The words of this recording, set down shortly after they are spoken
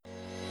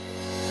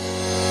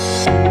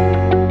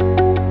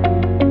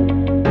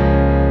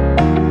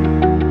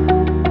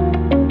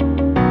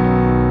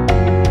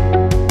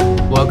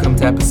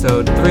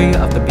episode 3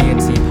 of the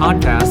B&C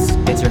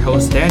podcast. It's your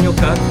host, Daniel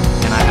Cook,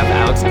 and I have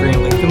Alex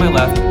Greenleaf to my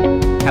left,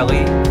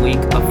 Kelly Leak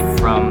up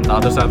from the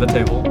other side of the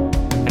table,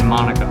 and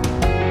Monica.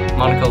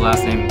 Monica,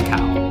 last name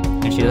Cal.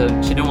 And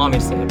she didn't want me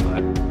to say it,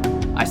 but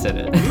I said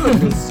it. You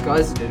look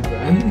disgusted,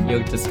 bro. You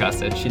look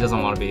disgusted. She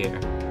doesn't want to be here.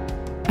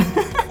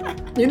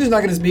 You're just not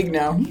going to speak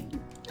now.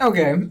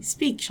 Okay.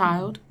 Speak,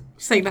 child.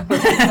 Say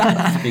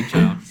that. Speak,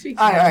 child.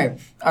 Speak, All child.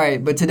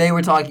 right. But today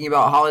we're talking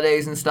about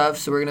holidays and stuff,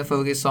 so we're going to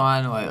focus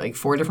on, like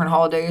 4 different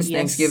holidays. Yes,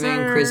 Thanksgiving,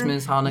 sir.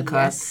 Christmas, Hanukkah,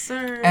 Yes,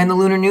 sir. and the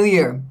Lunar New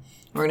Year.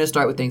 We're going to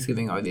start with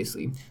Thanksgiving,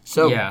 obviously.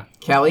 So, Yeah.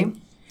 Callie,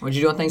 what'd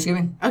you do on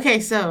Thanksgiving?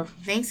 Okay, so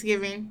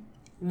Thanksgiving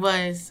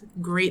was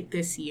great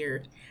this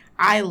year.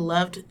 I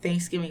loved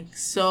Thanksgiving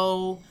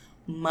so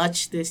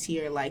much this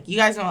year. Like, you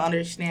guys don't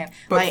understand.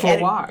 But like, for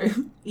why?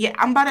 Yeah,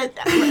 I'm about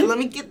to... let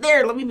me get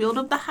there. Let me build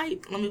up the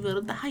hype.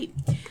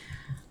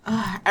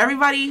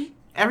 Everybody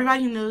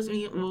who knows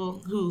me,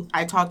 well, who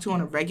I talk to on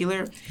a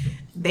regular,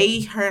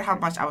 they heard how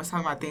much I was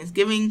talking about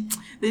Thanksgiving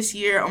this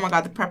year. Oh my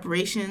God, the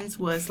preparations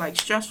was like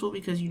stressful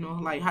because,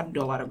 like had to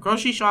do a lot of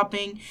grocery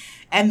shopping,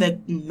 and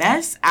the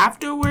mess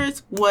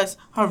afterwards was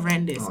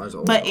horrendous.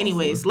 Oh, but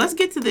anyways, let's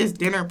get to this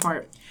dinner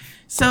part.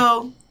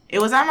 So it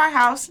was at my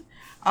house.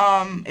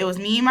 It was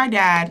me and my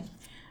dad,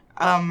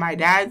 my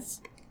dad's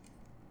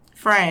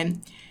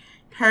friend,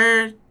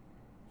 her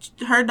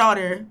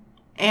daughter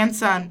and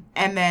son,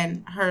 and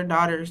then her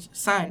daughter's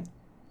son,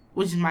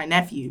 which is my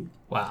nephew.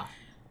 Wow.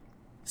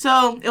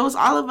 So it was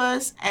all of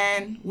us,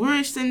 and we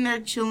were sitting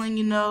there chilling,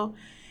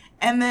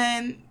 and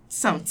then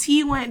some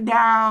tea went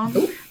down.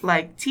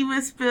 Like, tea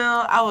was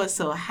spilled. I was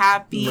so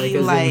happy.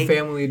 Like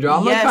family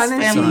drama yes, kind of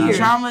family tea?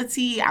 drama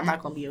tea. I'm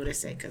not going to be able to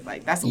say because,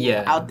 like, that's a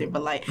little out there.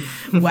 But, like,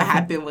 what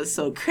happened was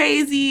so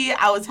crazy.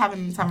 I was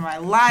having the time of my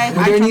life.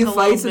 Were there any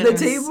fights at the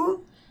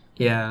table?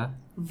 Yeah.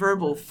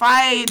 Verbal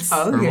fights.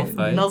 Oh, okay.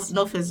 Verbal fights.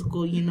 No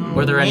physical,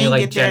 Were there We any, ain't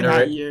like, get there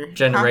that year.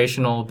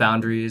 generational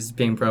boundaries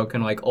being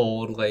broken, like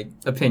old, like,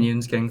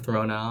 opinions getting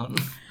thrown out?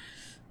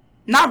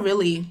 Not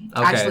really.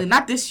 Okay. Actually,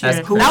 not this year.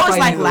 That's That cool. was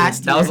like Who?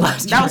 last year. That was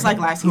last year. That was like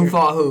last year. Who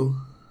fought who?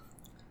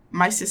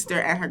 My sister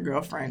and her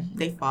girlfriend.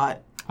 They fought.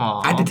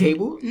 Aww. At the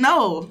table?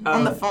 No,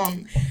 on the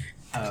phone.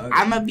 Okay.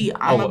 I'm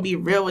gonna be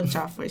real with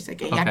y'all for a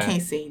second. Y'all Okay.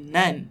 can't say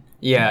none.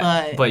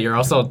 Yeah, but you're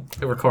also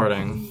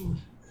recording.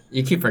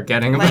 You keep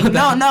forgetting about Like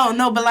that.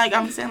 no. But like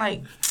I'm saying,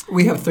 like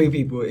We have 3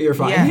 people. You're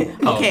fine. yeah.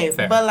 Oh, Okay,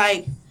 fair. but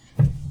like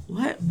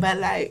what? But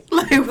like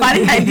why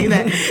did I do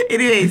that?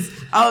 Anyways,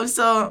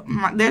 so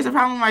there's a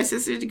problem with my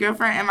sister's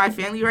girlfriend and my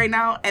family right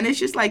now, and it's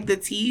just like the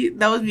tea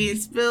that was being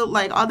spilled,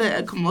 like all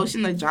the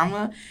commotion, the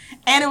drama,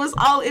 and it was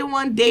all in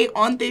one day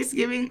on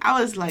Thanksgiving.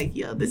 I was like,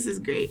 yo, this is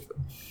great.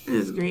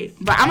 This is great.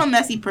 But I'm a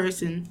messy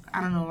person. I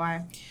don't know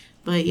why.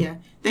 But yeah,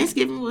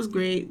 Thanksgiving was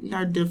great.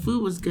 The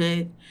food was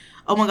good.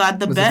 Oh my God,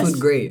 Was the food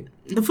great?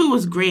 The food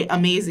was great,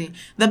 amazing.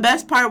 The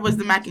best part was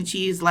the mac and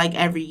cheese, like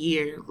every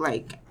year.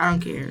 Like, I don't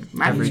care.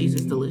 Mac and cheese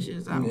is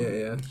delicious.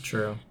 Yeah.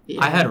 True.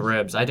 Yeah. I had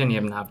ribs. I didn't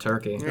even have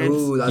turkey. Ribs.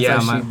 Ooh, that's Yeah,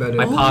 actually my- better.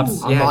 my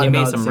pops- I'm yeah, not he made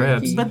about some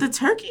turkey. ribs. But the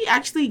turkey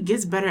actually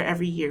gets better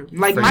every year.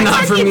 Like, For my you.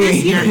 Not for turkey me.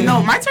 this year.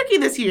 No, my turkey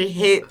this year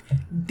hit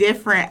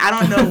different. I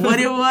don't know what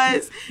it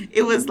was.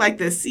 It was like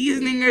the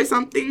seasoning or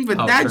something, but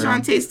Oh, that true.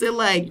 John tasted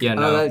like... Yeah, Oh,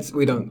 no. that's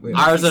we don't.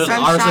 Ours is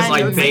Sunshine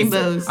like and baked.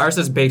 rainbows. Ours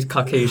is baked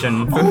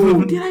Caucasian.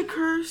 Oh, did I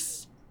curse?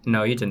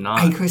 No, you did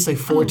not. I cursed like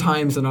 4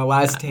 times on our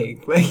last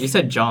take. Like, You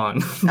said John.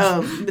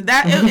 But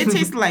it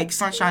tasted like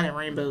sunshine and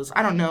rainbows.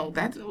 I don't know.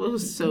 It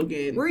was so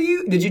good.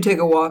 did you take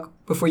a walk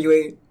before you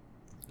ate?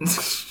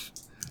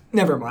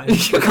 Never mind.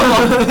 Come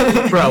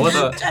on, bro. What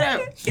the? Shut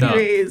up. No.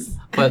 Anyways.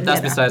 But that's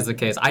Yeah. besides the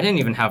case. I didn't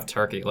even have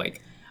turkey.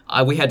 Like,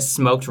 we had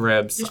smoked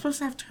ribs. You're supposed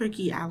to have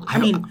turkey, Alex. I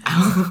memean,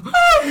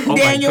 oh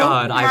Daniel,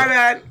 my God. my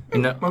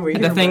bad. What were you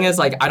The here thing for? is,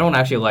 like, I don't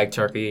actually like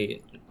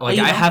turkey. Like,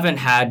 you I don't? haven't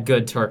had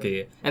good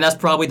turkey, and that's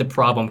probably the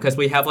problem because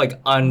we have like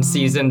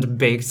unseasoned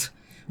baked,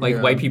 like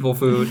Yeah. white people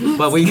food.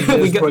 But we You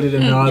just put it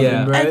in the oven,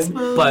 Yeah. right?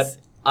 Expose. But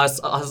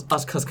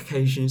us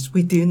Caucasians,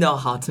 we do know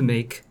how to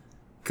make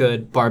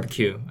good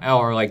barbecue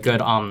or like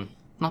good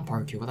not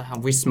barbecue. What the hell?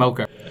 We smoke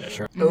it.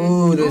 Sure.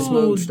 Ooh, the Ooh,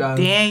 smoked stuff.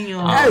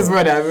 Daniel. That's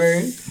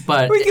whatever.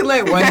 But We can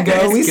let one go.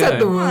 It's We set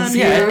good. the rules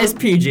Yeah, here. it's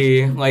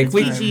PG. Like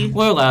PG.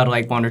 we're allowed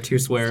like 1 or 2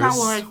 swears. It's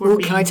not like we're Ooh,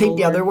 can I take the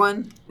being other bored.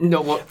 one?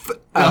 No, well,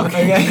 Oh,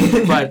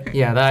 okay. but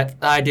yeah,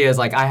 the idea is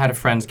like I had a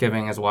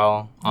Friendsgiving as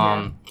well,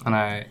 and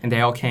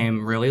they all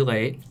came really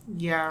late.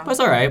 Yeah. But it's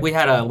all right. We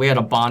had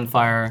a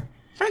bonfire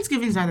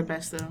Friendsgivings are the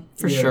best, though.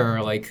 for Yeah.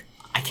 sure. Like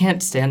I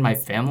can't stand my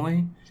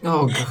family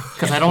Oh, God.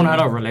 because I don't know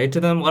how to relate to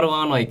them, let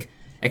alone like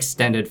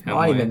extended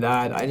family. Not even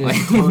that. I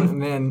just,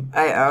 man.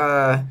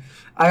 I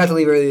got to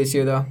leave early this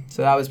year, though,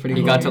 so that was pretty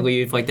You cool. got to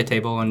leave like the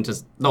table and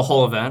just the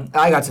whole event.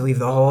 I got to leave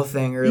the whole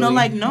thing early. No,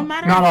 like, no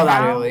matter Not all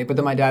that how- early, but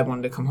then my dad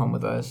wanted to come home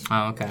with us.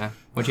 Oh, okay.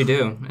 What'd you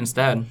do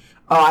instead?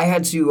 I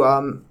had to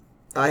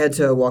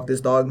walk this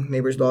dog,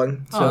 neighbor's dog.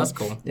 So, Oh, that's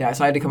cool. Yeah,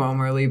 so I had to come home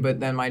early,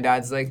 but then my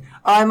dad's like,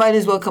 I might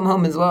as well come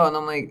home as well. And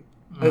I'm like,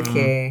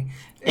 Okay.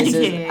 It's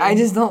Okay. just, I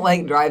just don't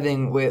like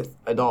driving with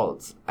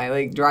adults. I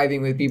like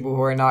driving with people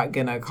who are not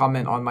gonna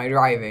comment on my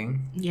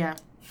driving. Yeah.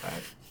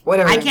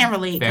 Whatever. I can't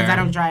relate because Fair. I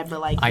don't drive, but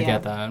like, I yeah.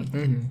 get that.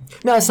 Mm-hmm.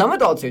 No, some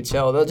adults are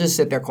chill. They'll just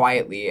sit there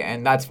quietly,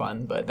 and that's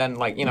fun. But then,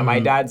 like, you know, my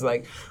dad's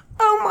like,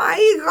 "Oh my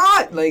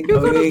god!" Like, You're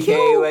gonna okay,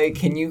 kill. like,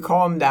 can you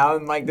calm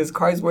down? Like, this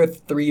car's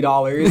worth $3.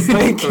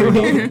 Like, can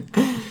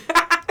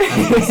we-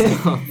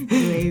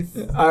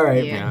 Anyways, all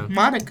right. yeah.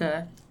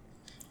 Monica.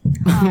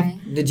 Hi.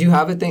 Did you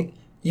have a thing?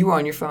 You were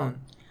on your phone.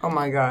 Oh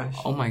my gosh.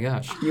 Oh my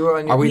gosh. You were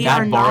on your. Are we We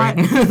that are not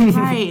boring?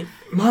 right.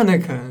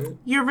 Monica.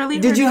 You're really.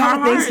 Did you hurting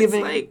have our a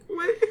Thanksgiving? Hearts. Like,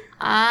 what?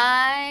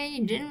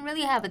 I didn't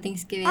really have a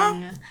Thanksgiving.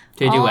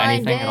 Did you do All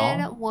anything I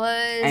did at all?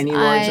 was Any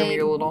large or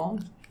meal at all?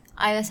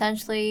 I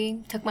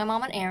essentially took my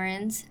mom on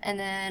errands and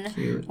then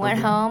Cute. went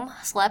Okay. home,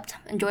 slept,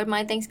 enjoyed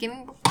my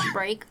Thanksgiving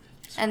break,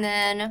 and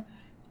then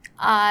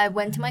I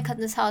went to my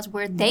cousin's house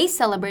where they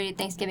celebrated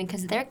Thanksgiving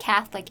because they're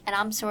Catholic and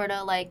I'm sort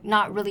of like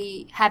not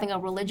really having a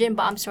religion,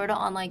 but I'm sort of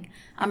on like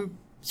I'm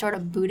sort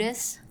of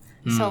Buddhist,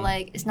 so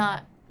like it's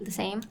not the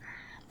same.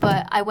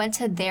 But I went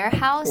to their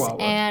house Wow.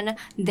 and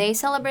they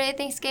celebrated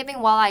Thanksgiving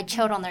while I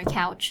chilled on their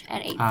couch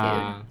and ate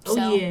Ah. food. Oh,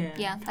 So,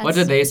 yeah. What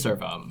did they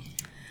serve up?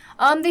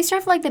 They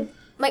serve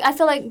I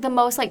feel like the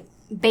most like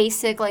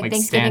basic like, Like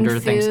Thanksgiving standard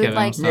food, Thanksgiving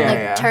like stuff. Yeah,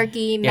 yeah.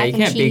 turkey, Yeah, mac you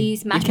and can't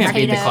cheese, beat mashed you can't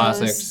beat the potatoes.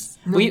 classics.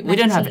 We mac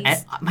didn't and have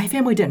cheese. my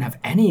family didn't have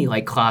any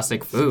like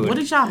classic food. What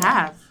did y'all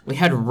have? We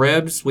had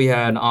ribs. We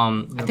had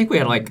I think we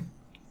had like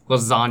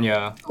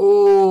lasagna.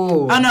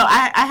 Oh. Oh no,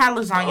 I had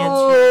lasagna too.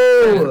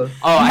 Oh.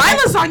 Oh, My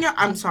lasagna.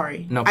 I'm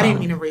sorry. No I didn't problem.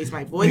 mean to raise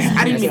my voice.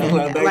 I didn't mean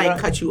Yes, to like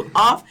cut you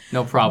off.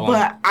 no problem.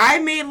 But I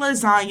made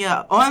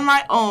lasagna on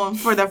my own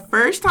for the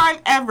first time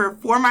ever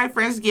for my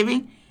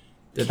Friendsgiving.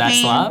 Did that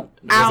Came slap?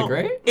 Was out, it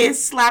great? It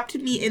slapped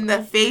me in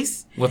the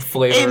face. With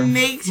flavor. It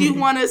makes you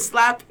want to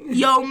slap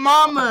your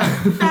mama.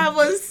 That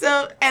was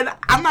so, and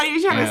I'm not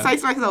even trying Yeah. to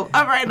size myself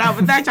up right now,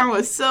 but that job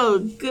was so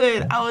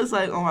good. I was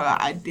like, oh my god,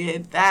 I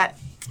did that.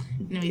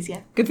 Anyways, yeah.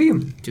 Good for you.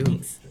 Dude,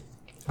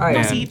 All right.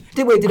 Man.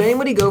 Did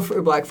anybody go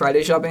for Black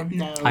Friday shopping?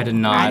 No. I did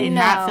not. I did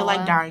not No. feel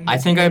like dying. I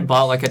think I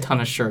bought like a ton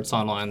of shirts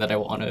online that I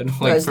wanted.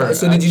 Like Guys, for,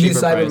 so did you do cheaper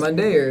Cyber price.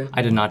 Monday or?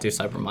 I did not do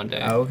Cyber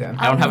Monday. Oh, okay.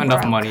 I don't have I'm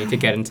enough broke. money to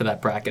get into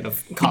that bracket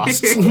of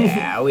costs.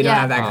 Yeah, we don't Yeah.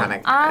 have that Oh. kind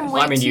of. I'm way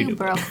Well, I mean, you too do.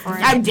 broke for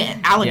it. I'm dead.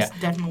 Alex Yeah.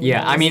 definitely.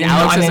 Yeah, I mean, Not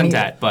Alex is in any-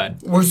 debt, but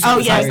We're so Oh,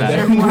 yes, sorry.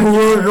 they're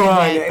We're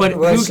going. But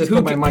let's who- just who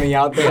put my ca- money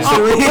out there.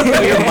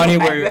 put your money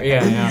where,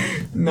 yeah.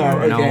 No,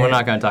 okay. No, we're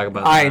not gonna talk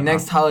about All that. right,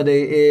 next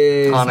holiday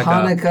is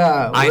Hanukkah.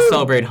 Hanukkah. I Woo!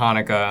 celebrate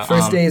Hanukkah.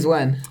 First day is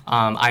when?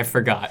 I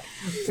forgot.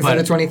 Is But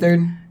it the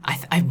 23rd?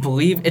 I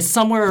believe it's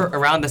somewhere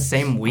around the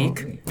same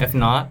week, if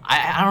not.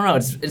 I don't know.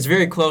 It's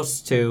very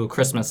close to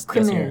Christmas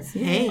this year.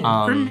 Hey,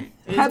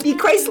 Happy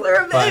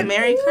Chrysler but- event.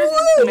 Merry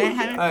Christmas. Woo! Man,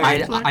 happy All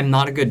right. Chrysler. I'm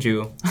not a good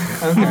Jew.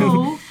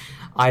 Oh.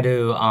 I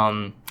do.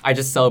 I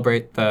just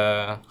celebrate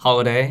the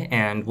holiday,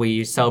 and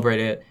we celebrate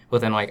it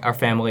within like our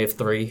family of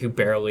 3 who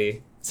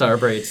barely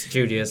celebrates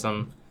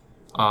Judaism.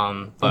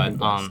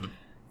 But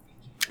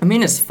I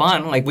mean, it's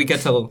fun. Like we get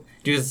to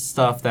do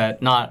stuff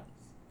that not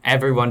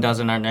everyone does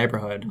in our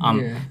neighborhood.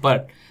 Yeah.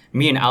 But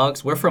me and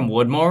Alex, we're from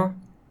Woodmore,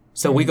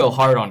 so we go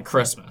hard on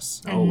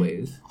Christmas.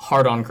 Always.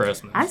 Hard on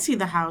Christmas. I see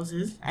the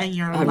houses and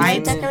your Have you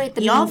lights. seen Decorate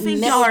the Y'all think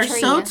middle y'all are tree.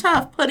 so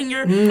tough putting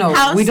your No,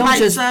 house we don't lights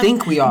just up.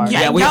 think we are.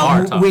 Yeah, we y'all-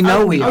 are tough. We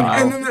know we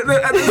are.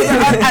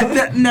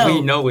 No.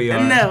 We know we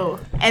are. No.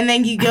 And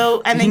then you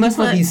go and You then you must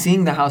not put. be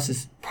seeing the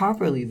houses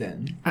properly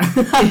then.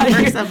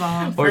 First of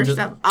all, Or just-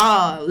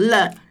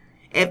 look.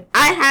 If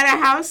I had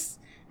a house,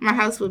 my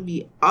house would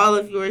be all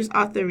of yours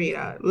off the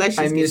radar. Let's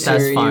just I'm get sure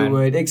That's you fine.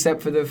 would,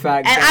 except for the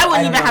fact and that I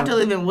wouldn't don't even have to know,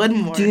 live in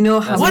Woodmore. Do you know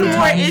how many Woodmore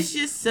times is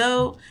just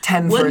so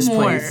 10 first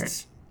Woodmore.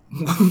 places?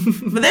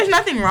 But there's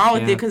nothing wrong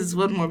with Yeah. it because it's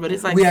Woodmore. But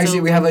it's like We so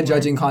actually have a Woodmore.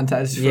 judging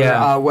contest for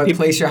Yeah. what Peop-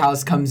 place your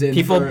house comes in.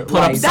 People for put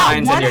up lights. That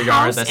signs in one your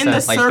yard house that in the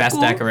says like best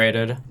circle-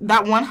 decorated.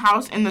 That one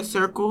house in the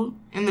circle,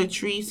 in the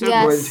tree circle.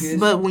 Yes. Where the tree is?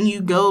 But when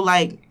you go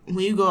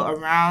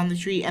around the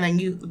tree and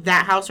then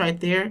that house right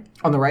there,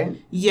 On the right?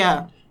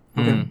 yeah,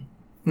 Mm.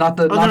 Not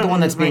the no, one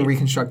that's being right.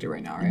 reconstructed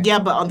right now, right? yeah,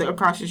 but on the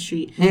across the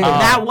street. Yeah.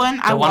 That one,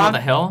 I The one on walked.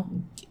 the hill?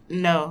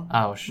 No, Oh,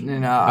 No, Okay. the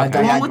one with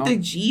diagonal. the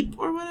Jeep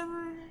or whatever.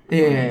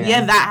 Yeah.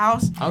 Yeah, that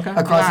house. Okay.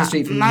 Across the Nah,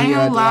 street from the not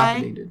gonna lie.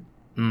 dilapidated.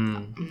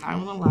 Mm.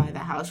 I'm not gonna lie, the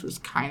house was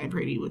kind of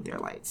pretty with their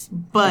lights,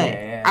 but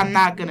Yeah. I'm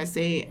not gonna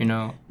say You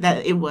know,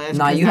 that it was.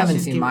 Nah, 'cause you that's haven't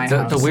just seen giving- my The-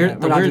 house. the weird- We're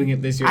the not weird- doing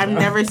it this year. I've though.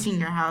 never seen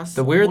your house.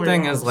 the weird or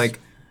thing your is house. like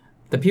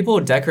the people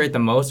who decorate the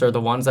most are the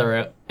ones that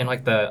are in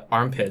like the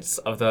armpits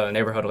of the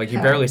neighborhood. Like you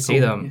Yeah. barely see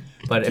Oh, them,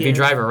 but if you Yeah.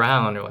 drive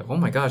around, you're like, oh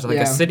my gosh, like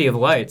Yeah. a city of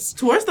lights.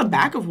 towards the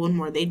back of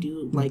Woodmore, they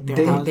do like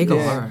their house. they go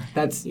yeah, hard.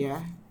 That's Yeah.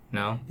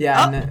 No.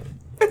 yeah. Oh.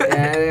 No,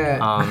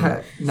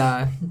 yeah.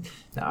 Nah.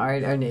 No,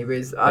 our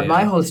neighbors. Yeah.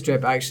 My whole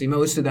strip actually,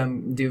 most of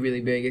them do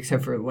really big,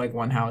 except for like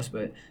one house.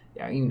 But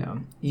yeah,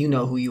 you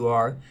know who you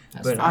are.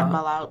 That's But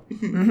Oddball out.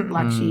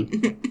 Black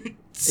sheep.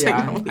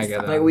 Yeah, I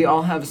get that. like we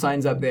all have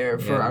signs up there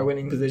for Yeah. our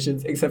winning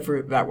positions, except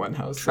for that one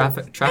house.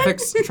 Traffic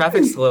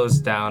slows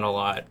down a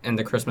lot in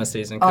the Christmas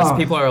season because Oh,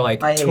 people are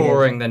like I hate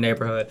touring the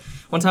neighborhood.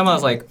 One time I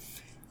was like,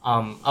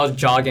 I was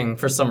jogging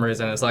for some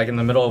reason. It's like in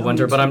the middle of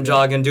winter, but I'm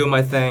jogging, doing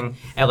my thing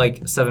at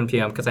like 7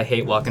 p.m. because I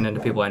hate walking into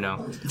people I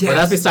know. But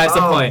that's besides the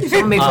point.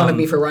 Someone made fun of Um,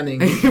 me for running.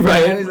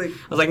 Right? I was like,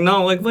 I was like,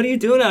 no, like, what are you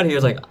doing out here?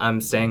 It's like, I'm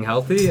staying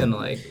healthy and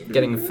like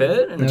getting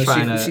fit and No, she-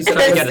 trying she to said-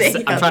 trying to get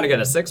Staying I'm trying to get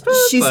a six pack.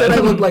 she said I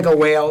looked like a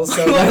whale.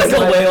 So You look that's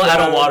like a what- whale out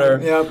of water.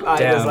 Yep, I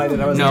Damn.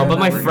 decided I was No, gonna but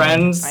my never go.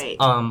 friend's Right.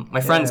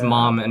 my friend's Yeah.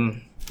 mom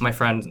and my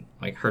friend,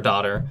 like her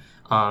daughter,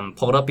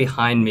 pulled up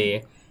behind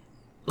me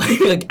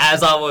like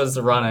as I was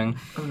running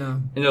Oh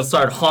no. and just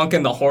started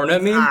honking the horn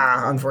at me.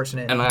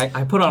 Unfortunate. And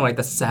I put on like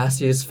the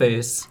sassiest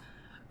face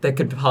that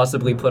could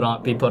possibly be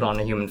put on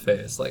a human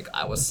face. Like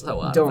I was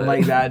so out Don't of it.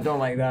 like that. Don't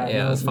like that.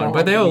 Yeah, No, it was fun. no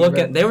But they were honking,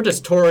 looking. They were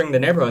just touring the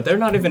neighborhood. They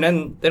don't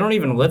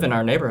even live in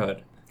our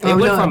neighborhood. They Oh,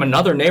 went no. from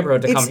another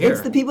neighborhood to come here.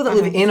 It's the people that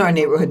live in our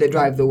neighborhood that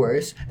drive the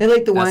worst. They're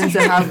like the ones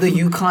that have the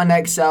Yukon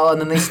XL and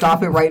then they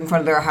stop it right in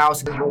front of their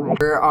house.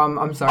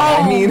 I'm sorry.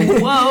 I mean,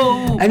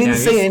 whoa. I didn't Yeah,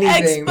 say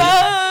anything.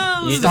 Exposed.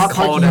 You Stop just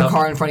called parking your out-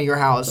 car in front of your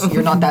house.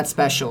 You're not that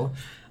special.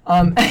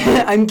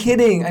 I'm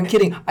kidding.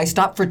 I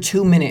stopped for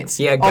 2 minutes.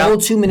 Yeah, all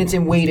 2 minutes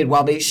and waited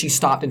while she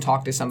stopped and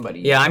talked to somebody.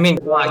 Yeah, I mean,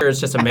 Gallagher is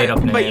just a made up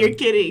name. But you're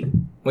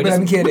kidding. We But just,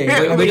 I'm kidding.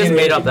 I'm We just kidding.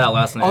 made up that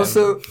last name.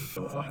 Also,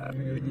 Stop,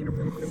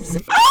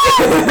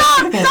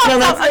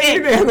 that's okay.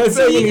 Instagram, that's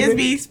Tea Instagram. is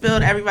being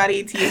spilled.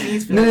 Everybody, tea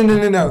is being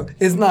spilled. no.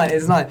 It's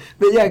not.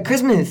 But yeah,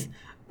 Christmas.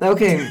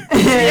 Okay.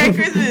 Yeah,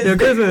 Christmas. Yeah,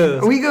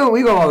 Christmas. We go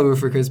all over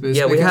for Christmas.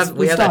 Yeah, we because have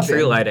that stop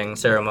tree it. lighting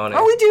ceremony.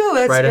 Oh, we do.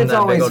 That's Right in it's that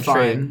big always old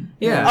tree. fun.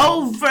 Yeah.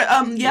 Oh, for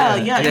yeah.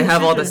 And they in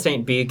have all the Fisher.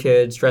 St. B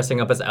kids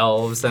dressing up as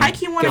elves. And I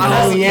keep wanting giving to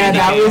us Oh Oh, yeah, candy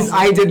that canes. was.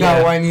 I did that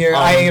Yeah. one year.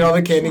 I ate all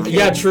the candy canes.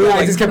 Yeah, true, I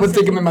like- just kept on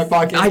sticking them in my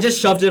pocket. I just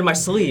shoved it in my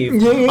sleeve.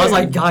 Yeah, yeah. I was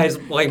like, guys,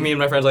 like me and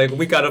my friends, like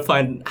we gotta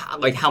find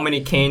like how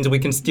many canes we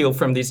can steal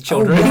from these Oh,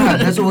 children. yeah,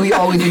 that's what we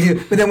always would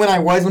do. But then when I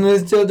was one of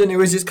those children, it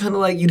was just kind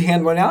of like you'd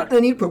hand one out and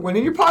then you'd put one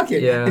in your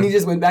pocket. Yeah. And you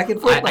just went back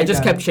and forth. I like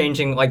just that. kept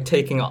changing, like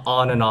taking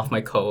on and off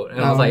my coat, and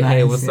I was Oh, like,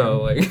 "Hey, nice, what's yeah.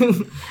 up?" Like,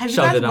 Have you shoved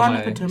guys it on gone to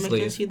my Potomac and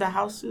sleeve. see the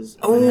houses?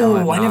 Oh, No,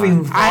 I I'm never not.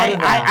 even thought of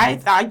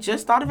that. I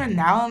just thought of it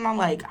now, and I'm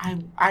like,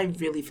 I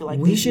really feel like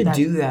We they should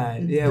do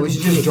that. Yeah, we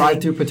should just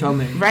drive through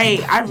Potomac. Right,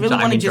 I really I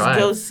want to mean, just drive.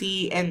 go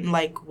see and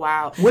like,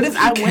 wow. What if I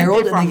you went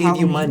caroled there and they for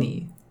gave you Halloween.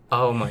 money?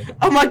 Oh my god.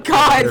 Oh my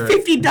God, Sure.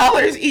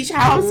 $50 each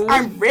house.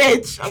 I'm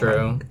rich.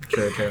 True.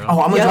 Oh,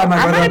 I'm gonna Yeah, drive my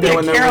I'm brother gonna up be there a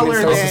when it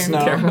caroler starts to then.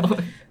 snow. Carol.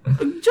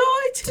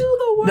 Joy to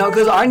the world. No,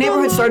 because our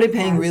neighborhood started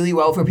paying really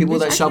well for people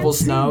Which that I shovel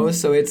can snow, see.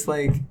 so it's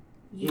like,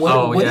 what,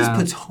 Oh, what is yeah.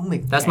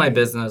 Potomac? That's my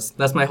business.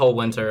 That's my whole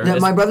winter. Yeah,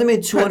 It's- my brother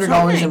made $200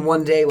 Potomac. in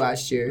one day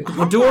last year.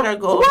 I'm gonna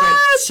go over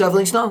it.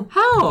 Shoveling snow.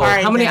 How?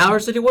 Alright, How many then.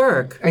 hours did you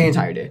work? The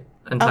entire day.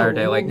 Entire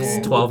day, like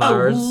yeah. 12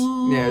 hours.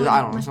 Yeah,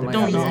 I don't know, something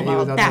Don't like that. know He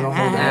was about out there the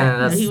whole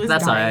that. day. Yeah, He was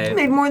that's dying. He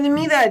alright. made more than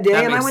me that day,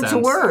 That and I makes went sense.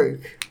 to work.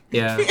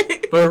 Yeah,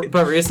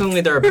 but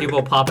recently there are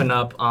people popping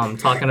up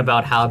talking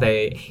about how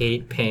they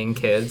hate paying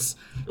kids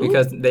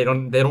because they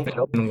don't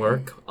fucking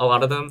work. A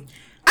lot of them.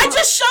 I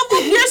just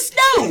shoveled your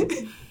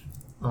snow.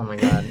 Oh my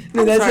god.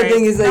 No, that's sorry. the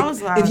thing is That like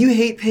was loud. if you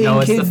hate paying No,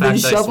 it's the kids, then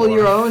fact that I shovel swore.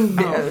 your own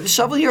Oh.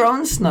 shovel your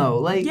own snow.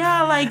 Like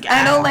Yeah, like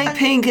I don't like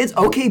paying kids.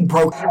 Okay,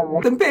 broke.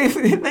 Then pay.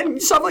 Then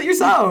shovel it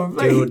yourself.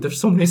 Like, Dude, there's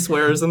so many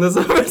swears in this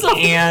episode.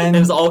 And-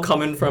 it's all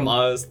coming from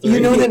us. you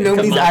know that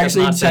nobody's Come on,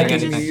 actually not saying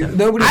checking anything. you.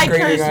 Nobody's I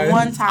grading cursed us.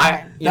 one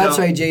time. That's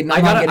right, Jaden.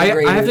 I'm not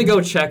getting I have to graded.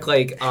 go check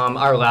like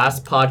our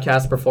last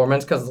podcast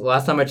performance because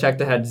last time I checked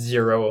it had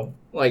 0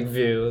 like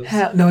views.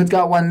 Hell, no, it's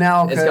got one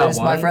now It's got because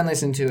my one? friend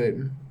listened to it.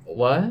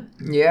 What?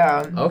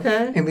 Yeah.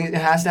 Okay. It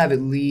has to have at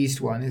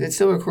least one. Is it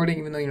still recording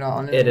even though you're not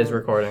on it? It is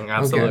recording.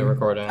 Absolutely Okay.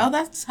 recording. Oh,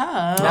 that's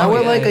tough. Now Oh,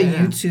 we're yeah, like a yeah,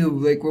 yeah.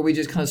 YouTube, like where we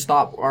just kind of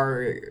stop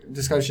our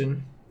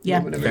discussion.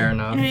 Yeah. Whatever. Fair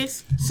enough.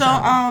 Anyways, so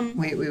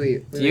Wait.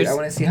 you I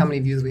want to see how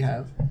many views we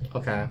have.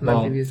 Okay. My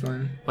Well, previous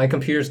one. my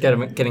computer's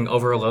getting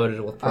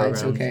overloaded with Alright,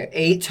 programs. it's okay.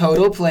 8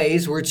 total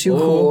plays. We're too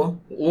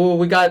cool. Ooh,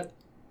 we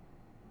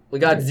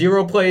got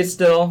 0 plays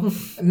still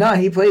No,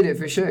 he played it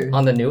for sure.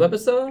 on the new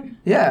episode.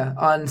 Yeah,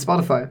 on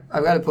Spotify.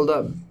 I've got it pulled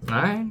up. All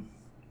right.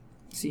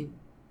 See.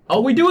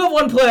 Oh, we do have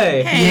 1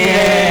 play.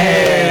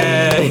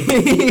 Hey.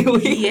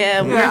 Yay!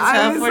 yeah, we're Yeah, I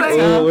tough. was We're like- Ooh,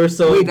 tough. we're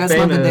so Wait, that's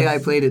famous. not the day I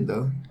played it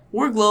though.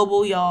 We're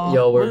global, y'all.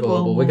 Yo, we're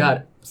global. We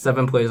got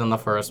 7 plays on the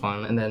first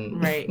one, and then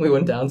Right. we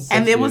went down 6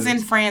 And it was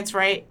views. in France,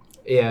 right?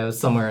 Yeah, it was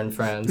somewhere in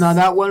France. No,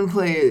 that one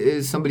play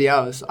is somebody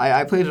else.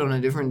 I played it on a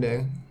different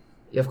day.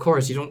 Yeah, of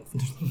course,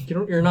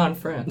 you're not in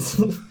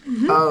France.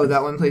 Oh,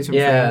 that one plays from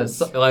Yeah, France.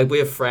 so, like we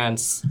have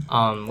France.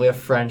 We have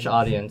French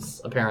audience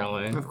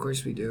apparently. Of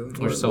course we do.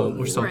 We're so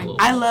Right. global.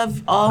 I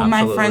love all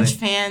my Absolutely. French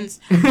fans.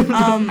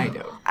 I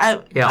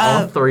know. Yeah,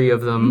 all 3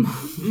 of them.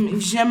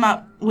 Je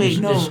m'appelle. Wait,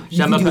 no.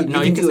 You can do it. You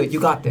can do it. You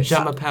got this. Je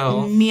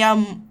m'appelle. Mi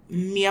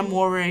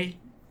amore.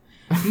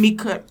 Mi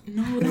cur.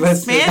 No, that's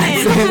That's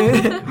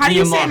Spanish. How do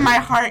you say amor. my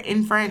heart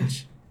in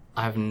French?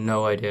 I have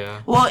no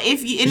idea. Well,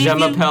 if you, and Je if you,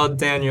 m'appelle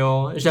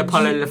Daniel. Je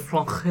parle le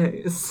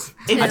français.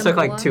 I took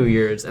like 2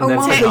 years and Oh, then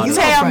Monica, forgot you it.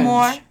 know say French.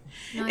 more.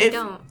 No, I If-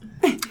 don't.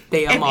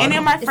 Te If amo. any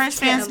of my It's French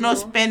fans know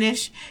terrible.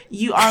 Spanish,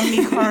 you are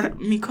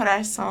mi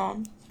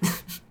corazón.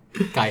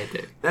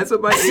 Cállate. That's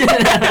what my.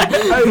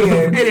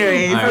 Okay.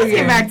 Anyways, Alright. let's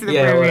get back to the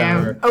Yeah, program.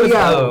 whatever. Oh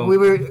yeah, Oh. we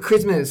were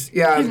Christmas.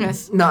 Yeah.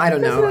 Christmas. No, I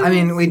don't know. I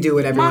mean, we do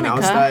what everyone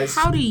else Monica, does.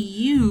 how do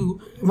you?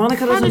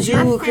 Monica how doesn't does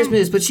your do fam-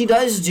 Christmas, but she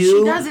does do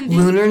She doesn't do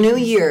Lunar New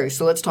Year.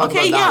 So let's talk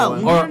Okay, about yeah, that one.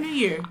 Lunar Or- New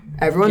Year.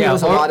 Everyone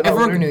knows a or lot about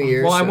everyone- Lunar New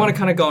Year. Well, I so- want to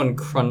kind of go in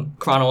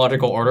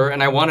chronological order,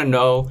 and I want to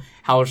know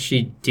how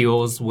she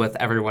deals with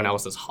everyone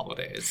else's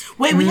holidays.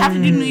 Wait, we have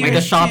to do New Year's Like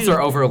the shops too.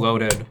 are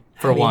overloaded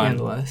for How do you one.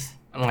 handle us?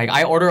 And like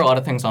I order a lot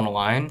of things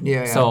online,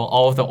 Yeah, yeah. so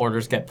all of the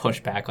orders get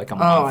pushed back like a Oh,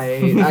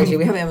 month. actually,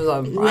 we have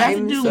Amazon Prime. We have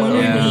to do so.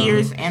 Lunar Yeah. New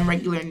Year's and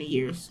regular New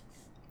Year's.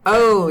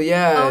 Oh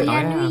yeah. Oh yeah,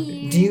 yeah. New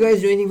Year. Do you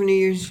guys do anything for New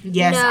Year's?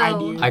 Yes, No. I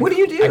do. What do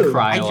you do? I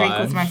cry I a drink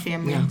lot. with my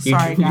family. Yeah.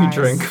 Sorry, You guys.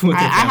 drink with your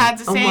I had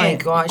to Oh say my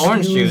it. gosh,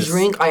 Orange you juice.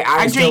 drink? I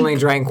accidentally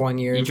drank one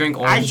year. You drink I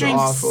orange drink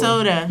juice. awful.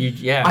 soda.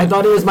 Yeah. I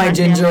thought it was my My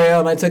ginger family. ale,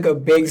 and I took a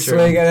big Sure.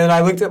 swig, and then I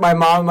looked at my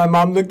mom. My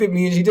mom looked at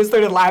me, and she just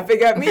started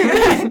laughing at me.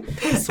 and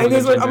this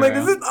one, I'm like,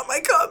 "This is not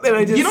my cup," and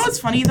I just. You know what's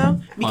funny though?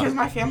 Because What?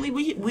 my family,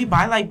 we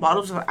buy like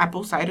bottles of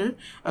apple cider,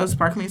 of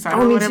sparkling cider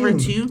Oh, or me whatever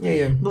too. too. Yeah,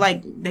 yeah.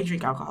 Like they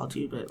drink alcohol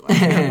too, but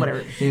like,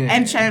 whatever. Yeah.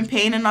 And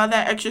champagne and all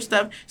that extra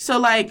stuff. So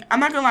like, I'm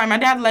not gonna lie, my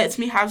dad lets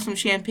me have some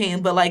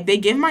champagne, but like they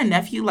give my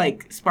nephew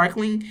like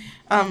sparkling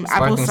apple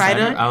Sparkling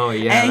cider. Oh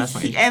yeah, and that's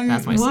my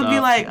and stuff. we'll be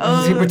like,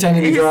 Does oh, he pretend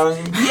to be his-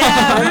 drunk?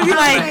 Yeah, we'll be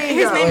like, his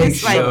Yeah, name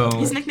is like, so-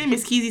 his nickname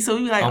is Keezy, so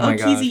we'll be like, Oh oh, my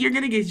Keezy, God. you're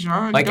gonna get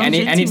drunk. Like Don't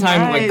drink too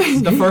anytime like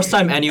much." the first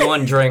time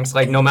anyone drinks,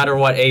 like no matter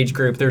what age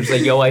group, there's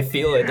like, yo, I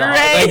feel it. Dog.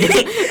 Right.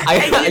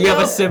 Like, And you have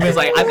a sip, it's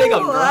like I think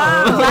I'm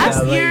drunk.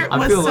 Last Yeah, year I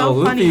was feel a so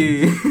little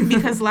funny loopy.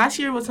 because last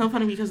year was so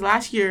funny because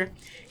last year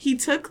he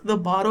took the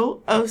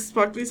bottle of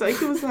sparkling cider.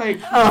 He was like,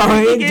 Oh,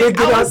 he "Keezy, did it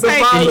I out was the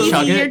like, bottle. Did Keezy, he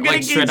chug you're it gonna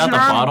like get straight out the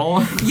drunk."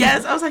 bottle?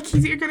 Yes, I was like,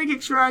 Keezy, you're gonna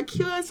get drunk.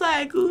 He was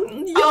like, I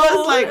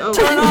was like, oh,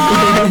 turn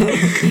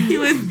off. He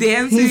was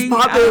dancing. He's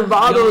popping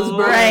bottles, Yo.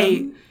 bro.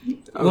 Right.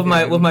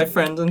 With my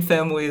friends and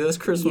family this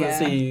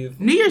Christmas Yeah. Eve.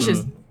 New Year's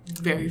just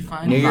very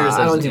fun. New Year's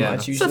I don't is- do yeah. much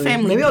It's a usually.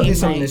 family Maybe I'll do game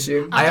something night. this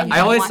year. I I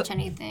always- watch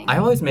anything. I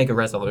always make a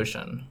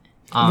resolution.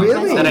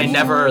 Really? That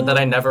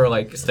I never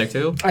like stick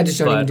to. I just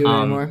don't even do it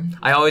anymore.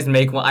 I always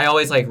make one. I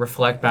always like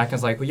reflect back and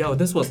it's like, yo,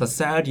 this was a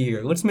sad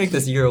year. Let's make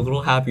this year a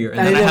little happier.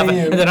 And then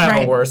I have a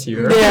Right. worse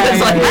year. Yeah, It's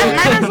like- yeah,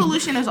 My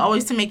resolution is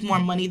always to make more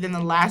money than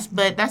the last,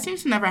 but that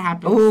seems to never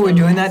happen. Oh, we're so-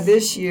 doing that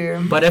this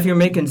year. But if you're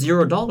making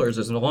 $0,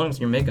 as long as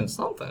you're making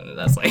something,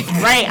 that's like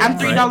Right, I'm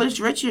 $3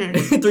 richer.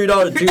 $3,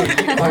 dude.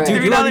 Alright.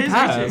 Dude, you already $3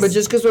 passed. But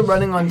just because we're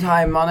running on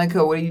time,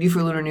 Monica, what do you do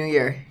for Lunar New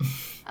Year?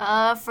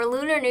 For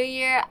Lunar New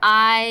Year,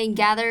 I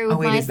gather with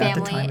my is that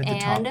the family time at the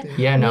top and there?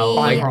 yeah, no, we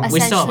like we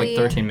still have like essentially-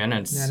 13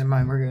 minutes. Yeah, never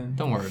mind, we're good.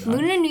 Don't worry about it.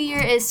 Lunar New Year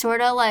is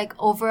sort of like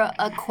over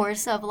a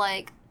course of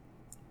like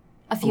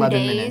a few 11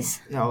 days.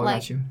 minutes. Oh, I like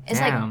got you. it's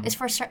Damn. like it's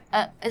for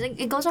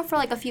it goes on for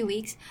like a few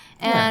weeks,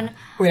 and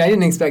Wait, I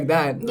didn't expect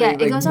that. Yeah,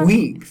 like, it goes on-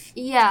 weeks.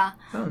 yeah.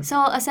 Oh.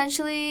 So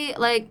essentially,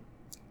 like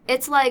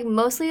it's like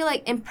mostly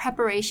like in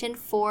preparation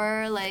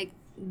for like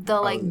the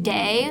like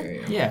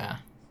day. Yeah.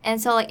 And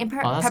so, like, in Oh,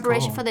 that's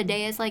preparation cool. for the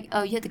day is like,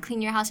 oh, you have to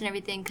clean your house and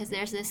everything because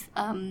there's this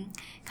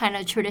kind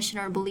of tradition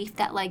or belief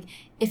that like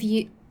if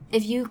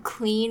you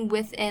clean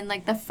within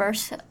like the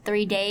first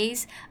 3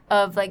 days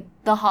of like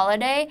the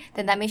holiday,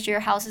 then that makes your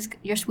house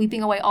you're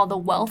sweeping away all the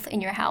wealth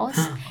in your house.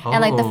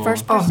 And like the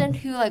first Oh. person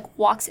who like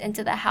walks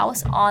into the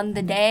house on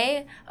the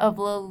day of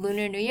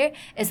Lunar New Year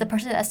is the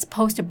person that's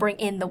supposed to bring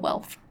in the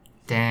wealth.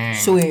 Dang.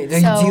 So wait, do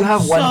So- you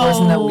have one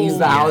person that leaves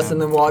the Yeah. house and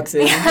then walks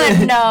in?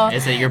 No.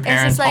 Is it your It's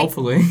parents? just like-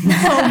 Hopefully.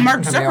 So Mark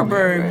Right.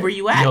 Zuckerberg, where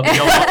you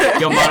at?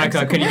 Yo,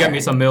 Monica, can you get me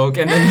some milk?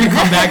 And then you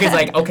come back, it's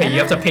like, okay, you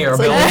have to pay our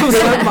It's bill. like,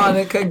 "Guess what,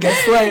 Monica,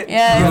 guess what?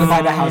 Yeah. You gotta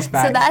buy the house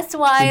back. So that's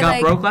why You got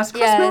like broke last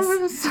yes.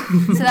 Christmas?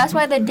 So that's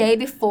why the day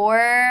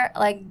before,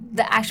 like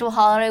the actual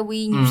holiday, we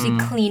usually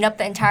Mm. clean up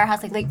the entire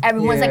house. Like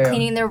everyone's like Yeah.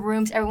 cleaning their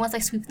rooms, everyone's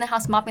like sweeping the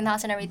house, mopping the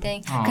house, and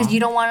everything, Aw. because you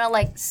don't want to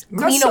like That's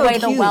clean so away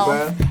the cute,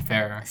 wealth. bro.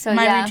 Fair. So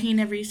My yeah, routine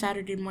every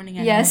Saturday morning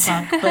at Yes.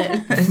 9 o'clock.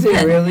 But Is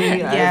it really?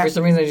 Yeah. For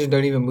some reason, I just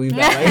don't even believe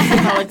that.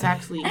 Like, no, it's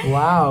actually,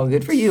 wow,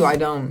 good for you. I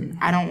don't.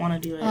 I don't want to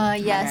do it. My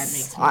dad yes.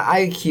 makes me.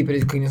 I keep it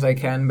as clean as I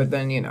can, but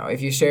then,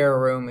 if you share a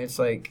room, it's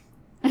like,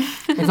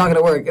 it's not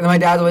gonna work. And then my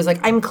dad's always like,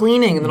 I'm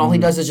cleaning. And then all he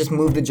does is just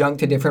move the junk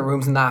to different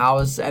rooms in the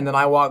house. And then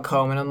I walk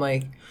home and I'm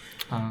like,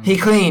 he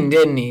cleaned,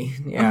 didn't he?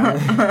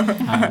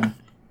 Yeah.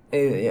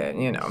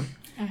 Yeah.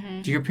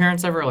 Do your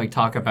parents ever like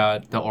talk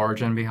about the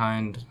origin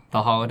behind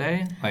the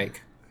holiday?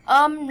 Like,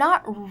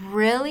 not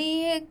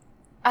really.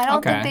 I don't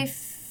Okay. think they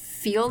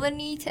feel the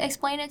need to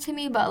explain it to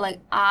me, but like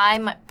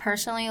I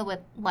personally would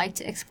like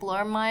to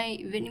explore my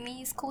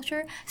Vietnamese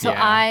culture, so Yeah.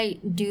 I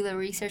do the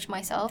research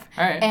myself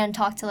all right. and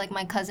talk to like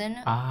my cousin.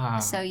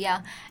 So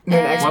yeah, You're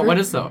an And-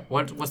 expert?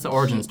 what's the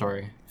origin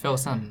story? Fill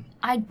us in.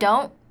 I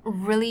don't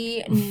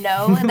really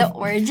know the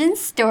origin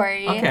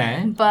story.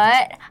 Okay.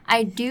 But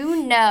I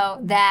do know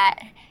that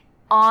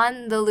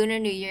on the Lunar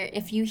New Year,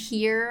 if you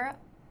hear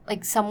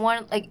like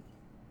someone like.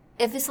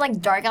 If it's like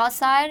dark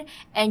outside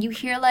and you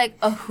hear like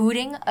a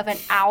hooting of an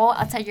owl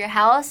outside your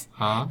house,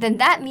 then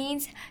that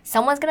means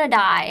someone's gonna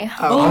die.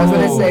 Oh, I was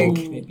gonna say,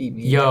 can it be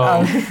me?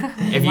 Yo,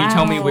 if you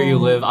tell me where you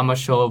live, I'm gonna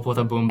show up with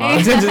a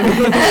boombox.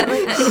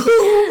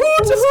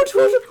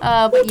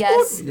 But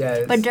yes.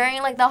 Yes. But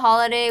during like the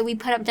holiday, we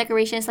put up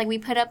decorations. Like we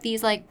put up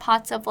these like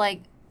pots of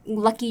like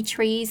lucky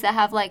trees that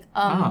have like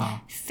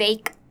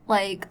fake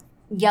like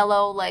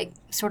yellow like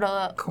sort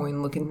of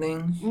coin-looking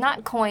thing.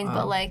 not coins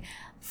but like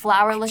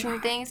flower looking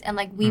things, and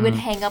like we would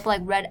hang up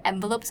like red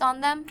envelopes on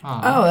them.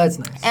 Oh, that's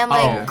nice. And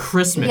like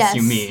Christmas, yes.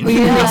 you mean? Well, you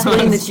didn't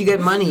explain that you get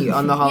money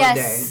on the holiday.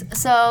 Yes.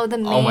 So the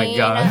Oh my main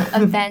God.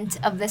 event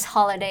of this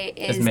holiday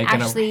is making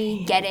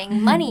actually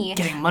getting money.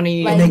 Getting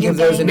money. Like, And they give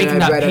those in making a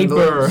that red paper.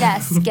 envelope.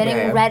 Yes, getting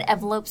Yeah. red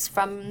envelopes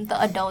from the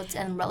adults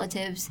and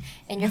relatives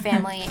in your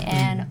family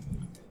and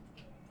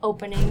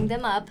opening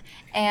them up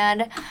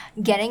and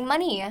getting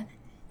money.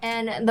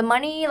 And the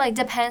money like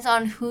depends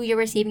on who you're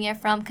receiving it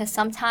from, because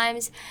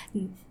sometimes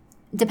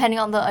depending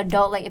on the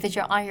adult, like if it's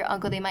your aunt or your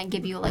uncle, they might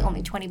give you like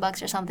only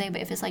 $20 or something.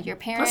 But if it's like your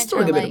parents still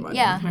or a good bit like of money.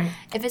 yeah,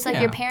 if it's like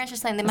Yeah. your parents or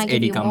something, they That's might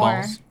give 80 you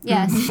more. gumballs.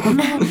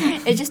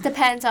 Yes, it just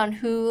depends on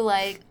who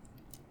like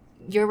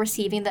you're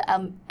receiving the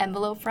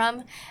envelope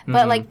from.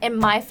 But like in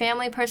my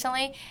family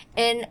personally,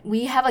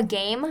 we have a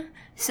game,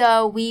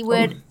 so we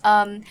would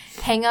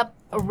hang up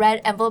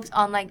red envelopes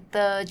on like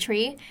the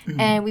tree,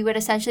 and we would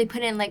essentially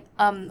put in like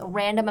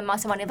random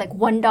amounts of money, like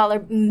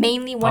 $1,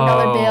 mainly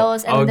 $1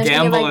 bills, and there's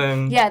gonna be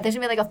gambling. like there's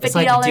gonna be like a $50 It's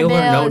like Deal or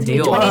bill, No there's gonna be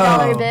a Deal.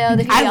 $20 Oh. bill,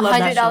 there's I gonna be love a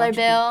that show, $100 actually.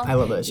 bill. I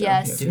love that show.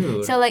 Yes.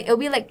 Dude. So like it'll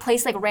be like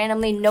placed like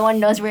randomly, no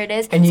one knows where it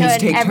is. And you so just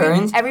take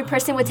turns? Every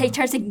person would take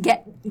turns to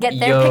get their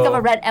Yo, pick of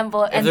a red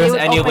envelope, if and they there's would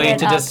any open way it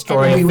to up,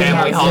 destroy and We would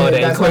family have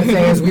holidays. That's what I'm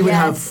saying is we would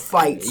have Yes.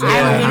 fights. Yeah.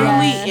 I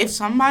literally, Yeah. if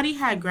somebody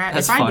had grabbed,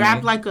 That's if I funny.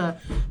 grabbed like a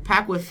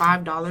pack with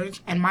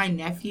 $5 and my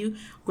nephew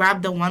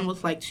grabbed the one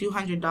with like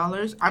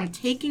 $200, I'm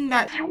taking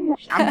that.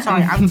 I'm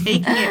sorry, I'm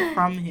taking it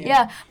from him.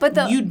 Yeah, but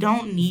the You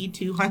don't need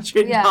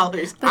 $200. Yeah,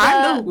 but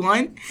I'm the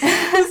one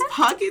whose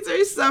pockets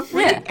are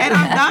suffering, and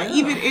I'm not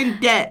even in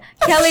debt.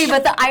 Kelly,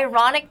 but the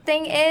ironic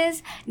thing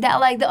is that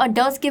like the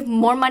adults give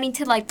more money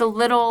to like the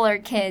littler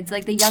kids,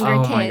 like the younger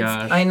Oh kids. my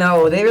gosh. I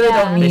know they really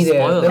Yeah. don't need They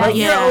it. spoil They're like, it.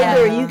 you're Yeah.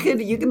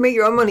 older. You can make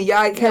your own money. Yeah,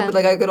 I can, Yeah. but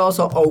like I could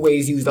also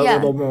always use a Yeah.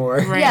 little more.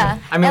 Right. Yeah,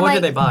 I mean, and, what like,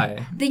 do they buy?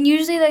 Then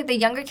usually like the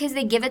younger kids,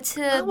 they give it to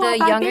the want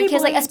my younger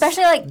kids, like Beyblades.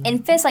 especially like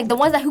infants, like the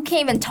ones that who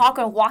can't even talk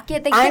or walk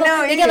yet. They I feel,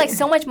 know, they yeah. get like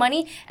so much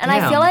money, and I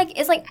Damn. feel like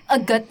it's like a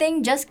good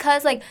thing just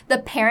cause like the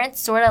parents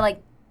sort of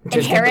like Just get the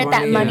inherit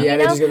that money, money, yeah, you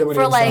they know, just get the money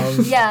for like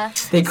themselves. yeah.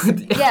 They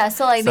could. Yeah,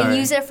 so like Sorry. they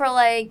use it for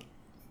like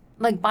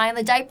buying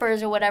the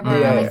diapers or whatever,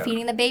 Yeah, or like yeah.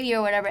 feeding the baby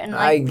or whatever, and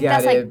like I get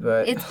that's like it,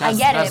 but it's I That's-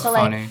 get it, that's but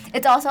funny. like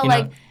it's also You know,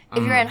 like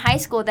if you're in high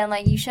school, then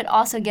like you should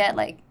also get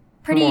like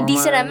pretty More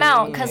decent money,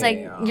 amount because like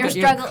yeah. you're You're in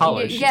struggling.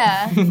 college.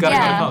 Yeah, Gotta go to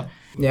yeah. college.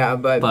 Yeah,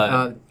 but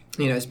But-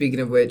 you know, speaking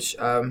of which,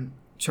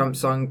 Trump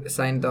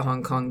signed the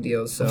Hong Kong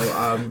deal, so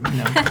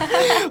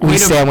Way to-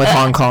 stand with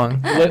Hong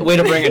Kong. Way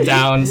to bring it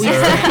down, sir.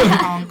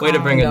 Hong Way to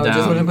Kong. bring it No, just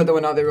want to down. put the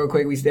one out there real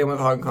quick. We stand with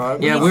Hong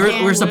Kong. Yeah, We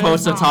we're stand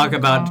supposed to with talk Hong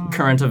about Kong.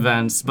 current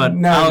events, but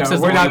No, Alex no,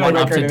 is we're the not only one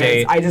going up to to current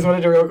date. events. I just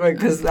wanted to real quick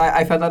because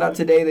I found that out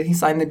today that he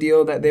signed the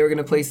deal that they were going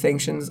to place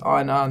sanctions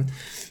on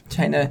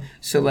China.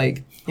 So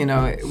like, you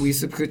know,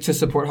 to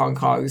support Hong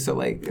Kong. So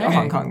like, Hey.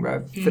 Hong Kong,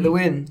 bro, for the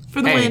win.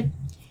 For the Hey, win.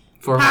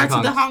 For Power Hong to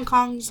Kong. the Hong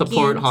Kong.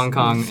 Support Kings. Hong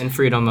Kong and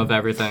freedom of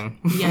everything.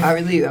 Yes. I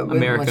really that went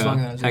America. much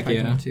longer than I was Heck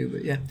expecting yeah. it to,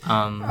 but yeah.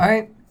 All All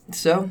right,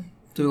 so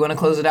do we want to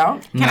close it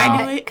out? Can I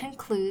do That it?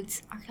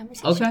 concludes our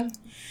conversation. Okay,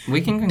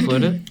 we can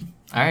conclude it.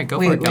 All right, go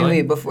for it, Wait,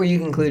 Kelly. before you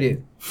conclude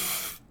it.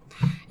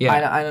 Yeah.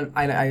 I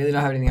really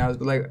don't have anything else,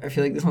 but like I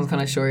feel like this one's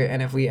kind of short,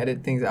 and if we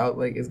edit things out,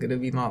 like it's gonna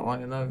be not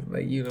long enough.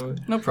 Like you know.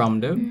 No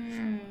problem,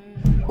 dude.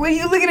 Wait,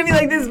 you looking at me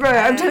like this, bro?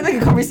 I'm trying to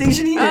make a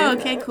conversation here. Oh,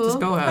 okay, cool.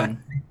 Just go ahead.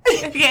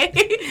 Okay.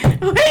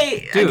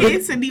 Wait. Dude. Okay,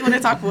 so do you want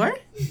to talk more? I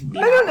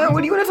don't know.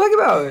 What do you want to talk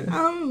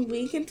about?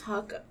 We can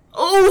talk.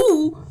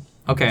 Oh,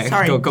 Okay,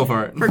 Sorry. go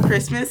for it. for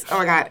Christmas. Oh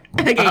my God.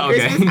 Okay, Okay.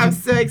 Christmas. I'm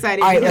so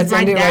excited. All right, because let's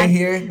end my it dad- right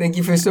here. Thank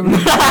you for some.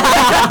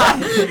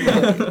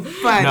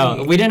 But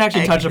No, we didn't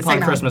actually touch Second upon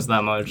now. Christmas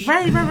that much.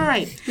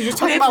 Right. We just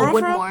talked Okay, about for real,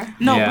 wood for real. more.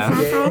 No, Yeah.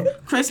 but for real,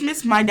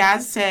 Christmas, my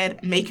dad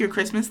said, make your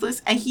Christmas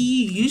list. And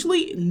he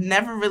usually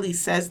never really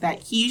says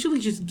that. He usually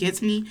just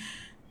gets me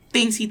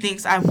things he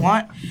thinks I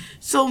want.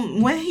 So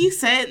when he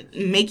said,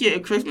 make your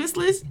Christmas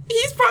list,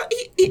 he's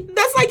probably,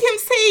 that's like him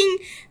saying,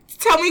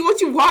 tell me what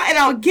you want and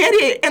I'll get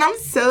it. And I'm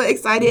so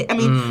excited. I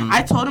mean,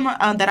 I told him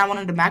that I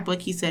wanted a MacBook.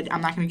 He said,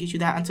 I'm not going to get you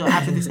that until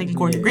after the second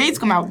quarter grades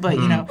come out. But,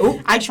 you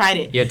know, I tried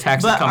it. Yeah,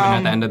 tax is But, coming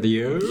at the end of the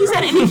year. He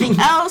said anything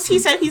else. He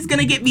said he's going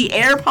to get me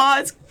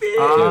AirPods.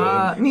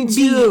 Me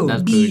too.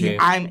 That's bougie.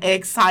 I'm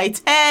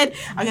excited.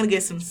 I'm gonna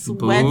get some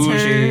sweaters.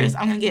 Bougie.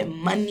 I'm gonna get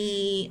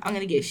money. I'm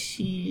gonna get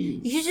shoes.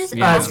 You should just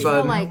Yeah. ask That's for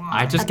fun. like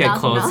I just get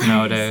clothes $1,000.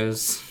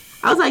 nowadays.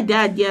 I was like,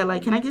 Dad, yeah,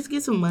 like, can I just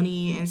get some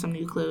money and some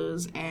new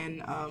clothes and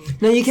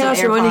No, you some can't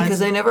ask for money AirPods? because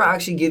they never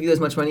actually give you as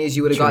much money as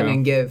you would have gotten True.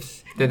 in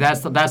gifts.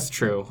 That's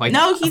true. Like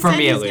No, he for said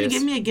me he's at gonna least.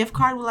 give me a gift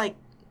card with like,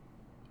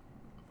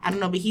 I don't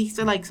know, but he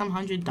said like some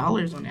 $100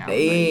 on it. I was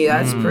Hey,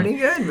 like, that's pretty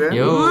good, bro.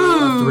 Yo,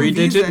 Ooh, a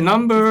 3-digit decent.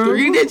 number.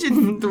 3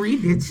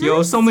 digits.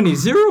 Yo, so many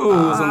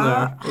zeros in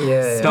there.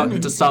 Yeah. Stop! many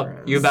Just stop!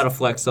 zeros. You're about to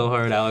flex so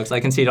hard, Alex. I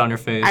can see it on your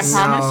face. I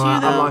No, promise you,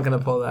 I'm though. not gonna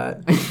pull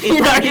that.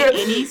 If I get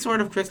any sort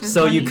of Christmas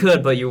So money, you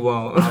could, but you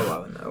won't. I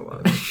won't. I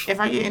won't.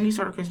 if I get any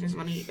sort of Christmas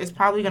money, it's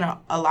probably gonna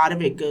a lot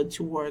of it go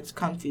towards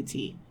Kung Fu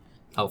Tea.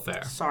 Oh,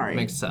 fair. Sorry,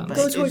 Makes sense. but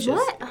Go it's towards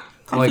just- what?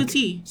 Kung Fu Like,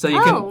 Tea. So you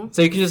Oh.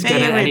 can just get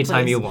it Favorite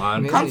anytime place. you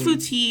want. Maybe. Kung Fu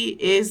Tea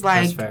is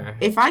like, That's fair.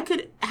 if I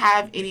could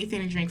have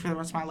anything to drink for the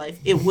rest of my life,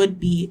 it would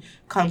be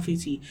Kung Fu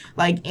Tea.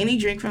 Like any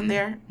drink from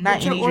there, not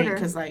What's your any drink, order?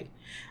 because like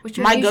What's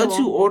your my usual?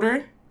 go-to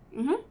order,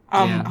 Mhm.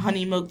 Yeah.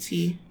 honey milk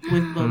tea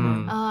with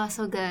boba. Mm. Oh,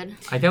 so good.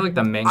 I get like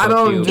the mango I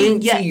don't cube.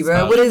 drink Yes. tea,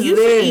 bro. What is It used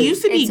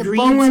this? to be It's a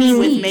green tea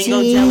with boba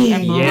mango tea. jelly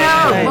and boba.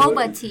 Yeah. but-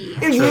 Boba tea. You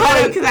True.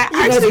 gotta- Because I you gotta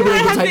actually be might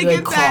like the have type to of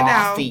get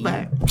that coffee. now.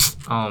 But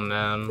Oh You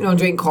man, don't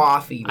drink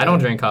coffee. I don't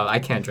bro. drink coffee. I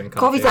can't drink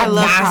Coffee's coffee. I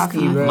love nasty,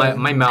 coffee. bro.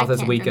 My mouth I is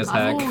can't weak drink as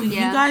heck. coffee. oh,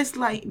 Yeah. you guys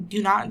like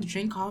do not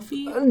drink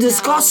coffee?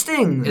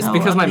 Disgusting. It's No,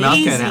 because my mouth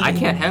can. amazing. I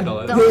can't handle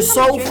it. The You're only time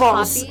I so drink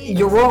false. coffee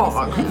You're is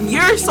wrong.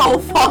 You're so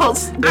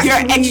false. You're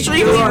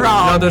extremely No,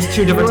 wrong. there's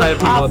two different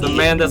types of people. The Coffee.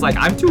 man that's like,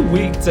 I'm too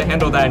weak to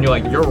handle that, and you're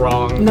like, you're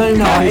wrong. No,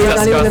 Coffee's it's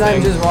not even that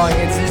I'm disgusting. just wrong.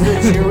 It's just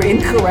that you're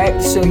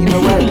incorrect. So you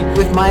know what?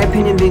 With my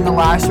opinion being the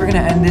last, we're gonna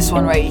end this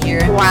one right here.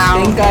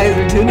 Wow. Thank guys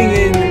for tuning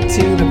in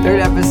to the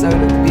third episode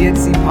of the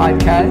BNC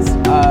podcast.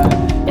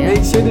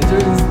 Make sure to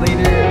join us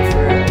later for